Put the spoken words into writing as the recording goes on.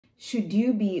Should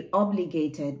you be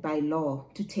obligated by law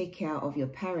to take care of your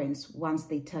parents once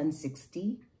they turn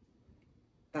 60?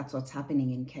 That's what's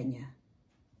happening in Kenya.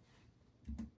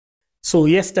 So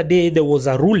yesterday there was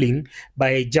a ruling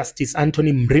by Justice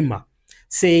Anthony Mrima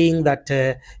saying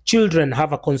that children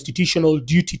have a constitutional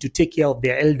duty to take care of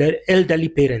their elderly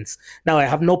parents. Now, I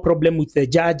have no problem with the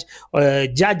judge.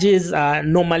 Judges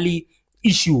normally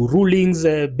issue rulings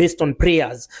based on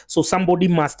prayers. So somebody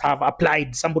must have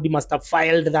applied, somebody must have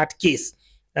filed that case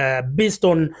based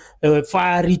on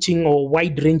far-reaching or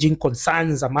wide-ranging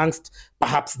concerns amongst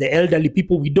perhaps the elderly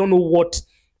people. We don't know what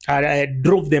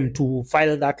drove them to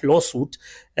file that lawsuit.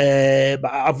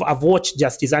 I've watched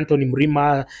Justice Anthony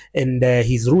Mrima, and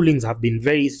his rulings have been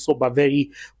very sober, very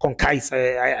concise.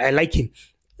 I like him.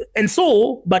 And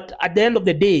so, but at the end of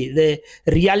the day, the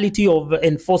reality of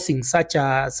enforcing such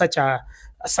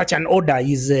an order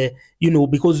is,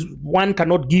 because one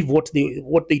cannot give what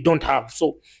they don't have.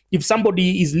 So if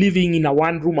somebody is living in a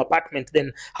one-room apartment,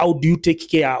 then how do you take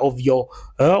care of your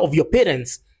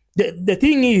parents? The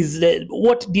thing is,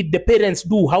 what did the parents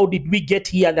do? How did we get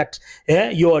here that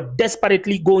you're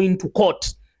desperately going to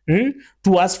court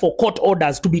to ask for court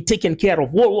orders to be taken care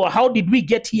of? How did we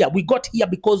get here? We got here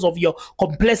because of your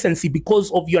complacency, because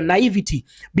of your naivety,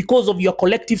 because of your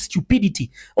collective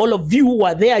stupidity. All of you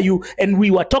were there, and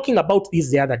we were talking about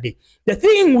this the other day. The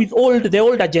thing with the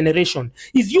older generation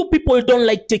is you people don't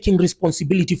like taking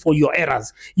responsibility for your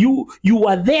errors. You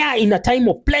were there in a time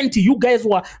of plenty. You guys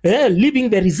were living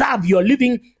the reserve. You're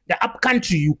living the up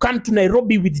country. You come to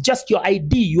Nairobi with just your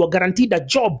ID. You are guaranteed a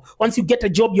job. Once you get a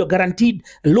job, you're guaranteed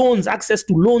loans, access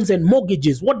to loans and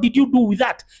mortgages. What did you do with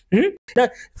that?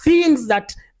 The things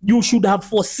that you should have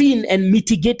foreseen and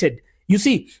mitigated. You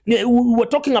see, we were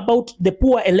talking about the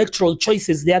poor electoral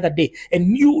choices the other day,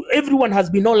 and everyone has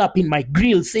been all up in my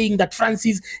grill saying that,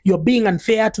 Francis, you're being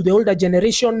unfair to the older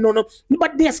generation. No,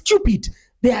 but they're stupid.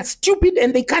 They are stupid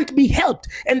and they can't be helped.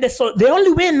 And so the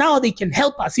only way now they can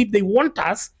help us, if they want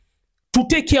us to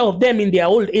take care of them in their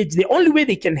old age, the only way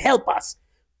they can help us,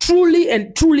 truly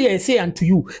and truly I say unto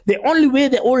you, the only way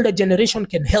the older generation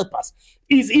can help us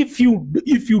is if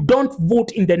you don't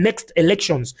vote in the next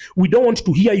elections. We don't want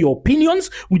to hear your opinions.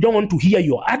 We don't want to hear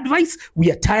your advice.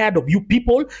 We are tired of you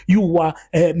people. You were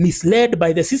misled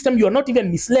by the system. You are not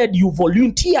even misled. You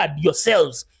volunteered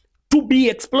yourselves to be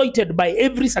exploited by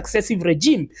every successive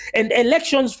regime. And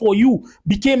elections for you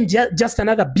became just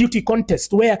another beauty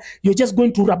contest where you're just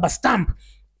going to rubber stamp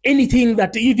anything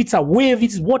that, if it's a wave,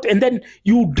 it's what, and then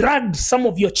you dragged some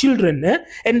of your children,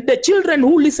 and the children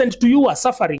who listened to you are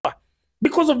suffering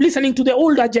because of listening to the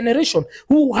older generation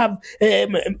who have,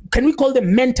 can we call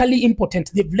them mentally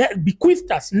impotent? They've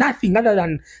bequeathed us nothing other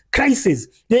than crisis.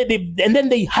 And then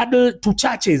they huddle to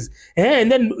churches.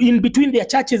 And then in between their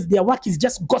churches, their work is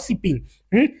just gossiping,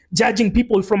 judging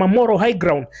people from a moral high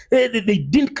ground. They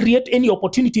didn't create any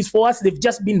opportunities for us. They've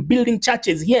just been building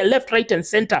churches here, left, right, and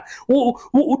center.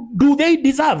 Do they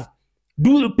deserve?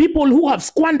 Do people who have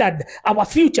squandered our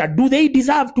future, do they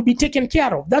deserve to be taken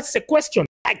care of? That's the question.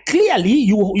 Clearly,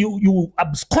 you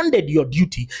absconded your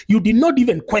duty. You did not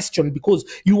even question because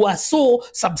you are so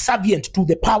subservient to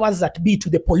the powers that be, to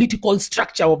the political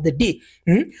structure of the day.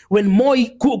 When Moi,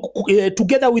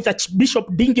 together with Bishop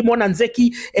Dingi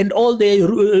Monanzeki and all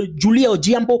the Julia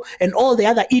Ojiambo and all the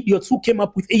other idiots who came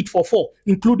up with 844,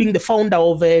 including the founder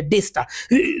of Desta,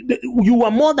 you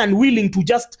were more than willing to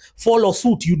just follow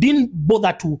suit. You didn't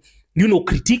bother to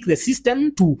critique the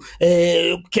system, to,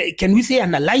 can we say,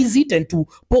 analyze it, and to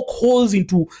poke holes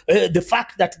into the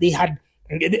fact that they had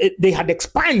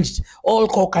expunged all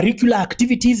co-curricular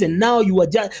activities, and now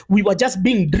we were just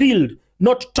being drilled,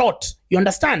 not taught. You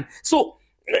understand? So,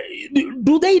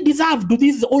 do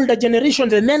these older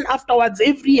generations, and then afterwards,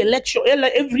 every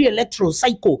electoral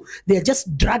cycle, they're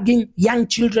just dragging young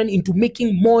children into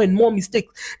making more and more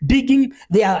mistakes, digging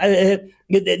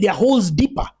their holes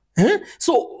deeper.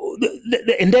 So,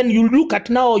 and then you look at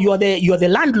now, you're the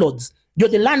landlords. You're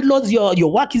the landlords.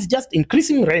 Your work is just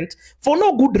increasing rent for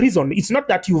no good reason. It's not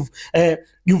that you've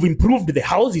improved the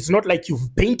house. It's not like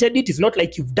you've painted it. It's not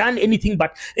like you've done anything.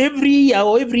 But every year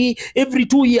or every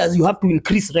 2 years, you have to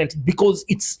increase rent because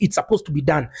it's supposed to be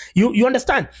done. You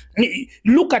understand?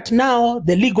 Look at now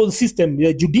the legal system,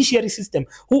 the judiciary system.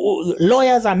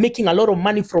 Lawyers are making a lot of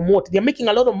money from what? They're making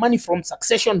a lot of money from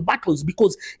succession battles,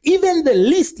 because even the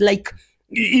least, like,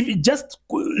 if just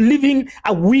leaving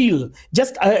a will,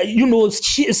 just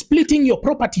splitting your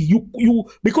property, you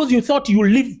because you thought you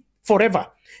live forever.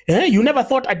 You never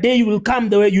thought a day you will come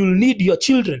where you'll need your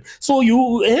children. So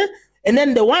And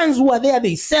then the ones who are there,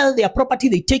 they sell their property,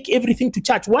 they take everything to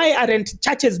church. Why aren't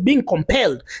churches being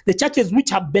compelled? The churches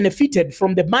which have benefited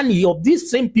from the money of these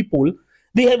same people,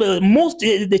 they have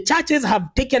the churches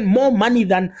have taken more money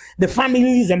than the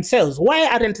families themselves. Why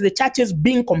aren't the churches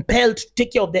being compelled to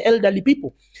take care of the elderly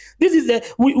people? This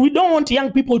is we don't want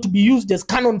young people to be used as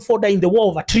cannon fodder in the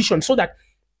war of attrition, so that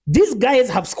these guys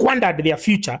have squandered their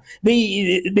future.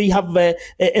 They have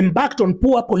embarked on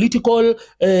poor political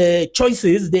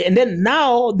choices, and then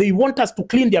now they want us to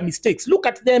clean their mistakes. Look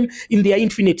at them in their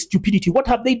infinite stupidity. What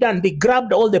have they done? They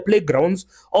grabbed all the playgrounds,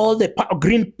 all the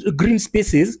green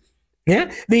spaces.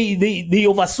 Yeah, they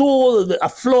oversaw a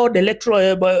flawed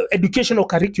educational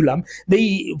curriculum.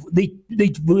 They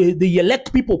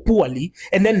elect people poorly,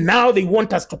 and then now they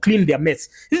want us to clean their mess.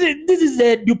 This is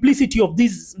the duplicity of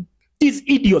these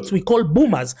idiots we call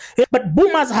boomers. But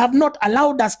boomers have not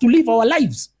allowed us to live our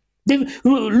lives.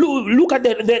 Look at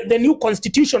the new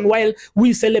constitution. While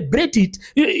we celebrate it,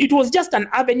 it was just an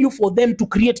avenue for them to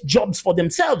create jobs for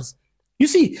themselves. You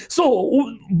see,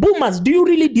 so boomers, do you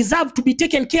really deserve to be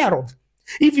taken care of?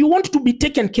 If you want to be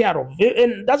taken care of,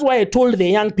 and that's why I told the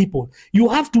young people, you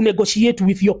have to negotiate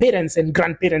with your parents and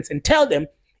grandparents and tell them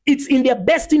it's in their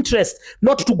best interest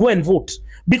not to go and vote,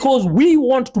 because we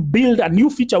want to build a new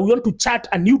future. We want to chart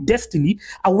a new destiny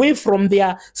away from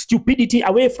their stupidity,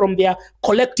 away from their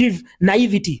collective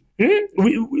naivety.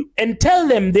 And tell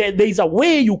them there is a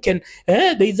way you can,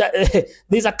 there's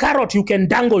a carrot you can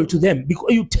dangle to them. Because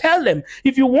you tell them,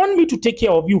 if you want me to take care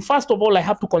of you, first of all, I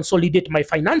have to consolidate my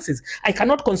finances. I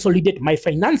cannot consolidate my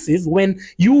finances when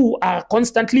you are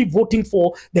constantly voting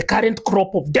for the current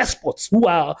crop of despots who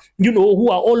are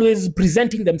always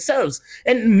presenting themselves.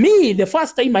 And me, the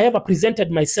first time I ever presented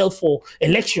myself for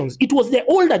elections, it was the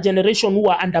older generation who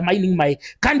are undermining my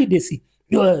candidacy.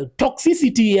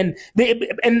 Toxicity, and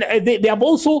they have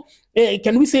also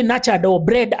can we say nurtured or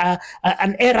bred a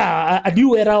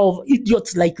new era of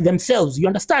idiots like themselves. You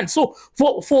understand? So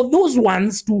for those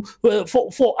ones to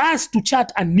for us to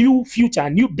chart a new future, a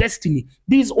new destiny,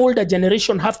 this older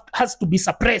generation has to be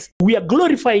suppressed. We are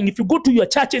glorifying, if you go to your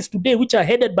churches today, which are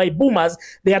headed by boomers,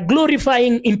 they are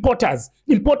glorifying importers.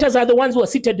 Importers are the ones who are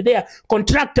seated there,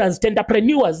 contractors,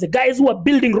 entrepreneurs, the guys who are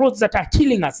building roads that are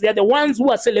killing us. They are the ones who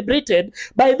are celebrated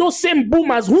by those same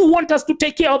boomers who want us to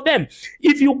take care of them.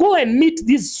 If you go and meet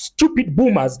these stupid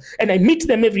boomers, and I meet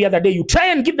them every other day, you try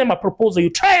and give them a proposal, you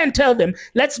try and tell them,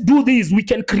 let's do this, we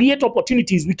can create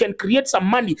opportunities, we can create some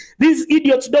money. These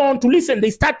idiots don't want to listen.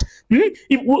 They start,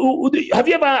 have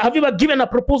you ever given a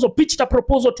proposal, pitched a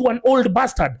proposal to an old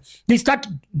bastard? They start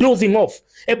dozing off.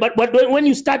 But when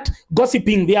you start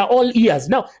gossiping, they are all ears.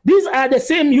 Now, these are the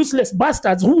same useless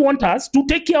bastards who want us to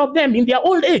take care of them in their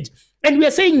old age. And we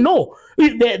are saying no.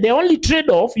 The only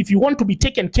trade-off, if you want to be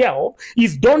taken care of,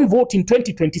 is don't vote in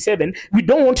 2027. We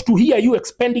don't want to hear you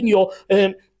expending your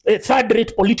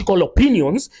third-rate political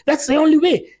opinions. That's the only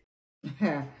way.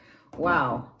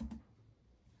 Wow.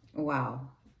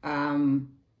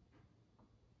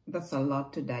 That's a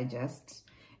lot to digest.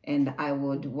 And I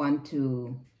would want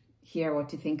to hear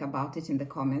what you think about it in the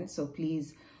comments. So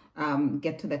please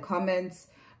get to the comments.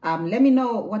 Let me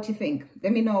know what you think.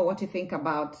 Let me know what you think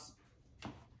about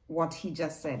what he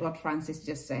just said, what Francis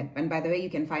just said. And by the way, you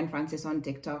can find Francis on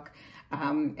TikTok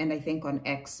and I think on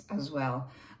X as well.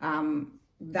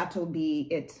 That will be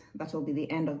it. That will be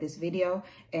the end of this video.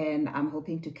 And I'm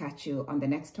hoping to catch you on the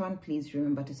next one. Please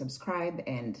remember to subscribe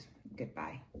and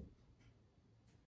goodbye.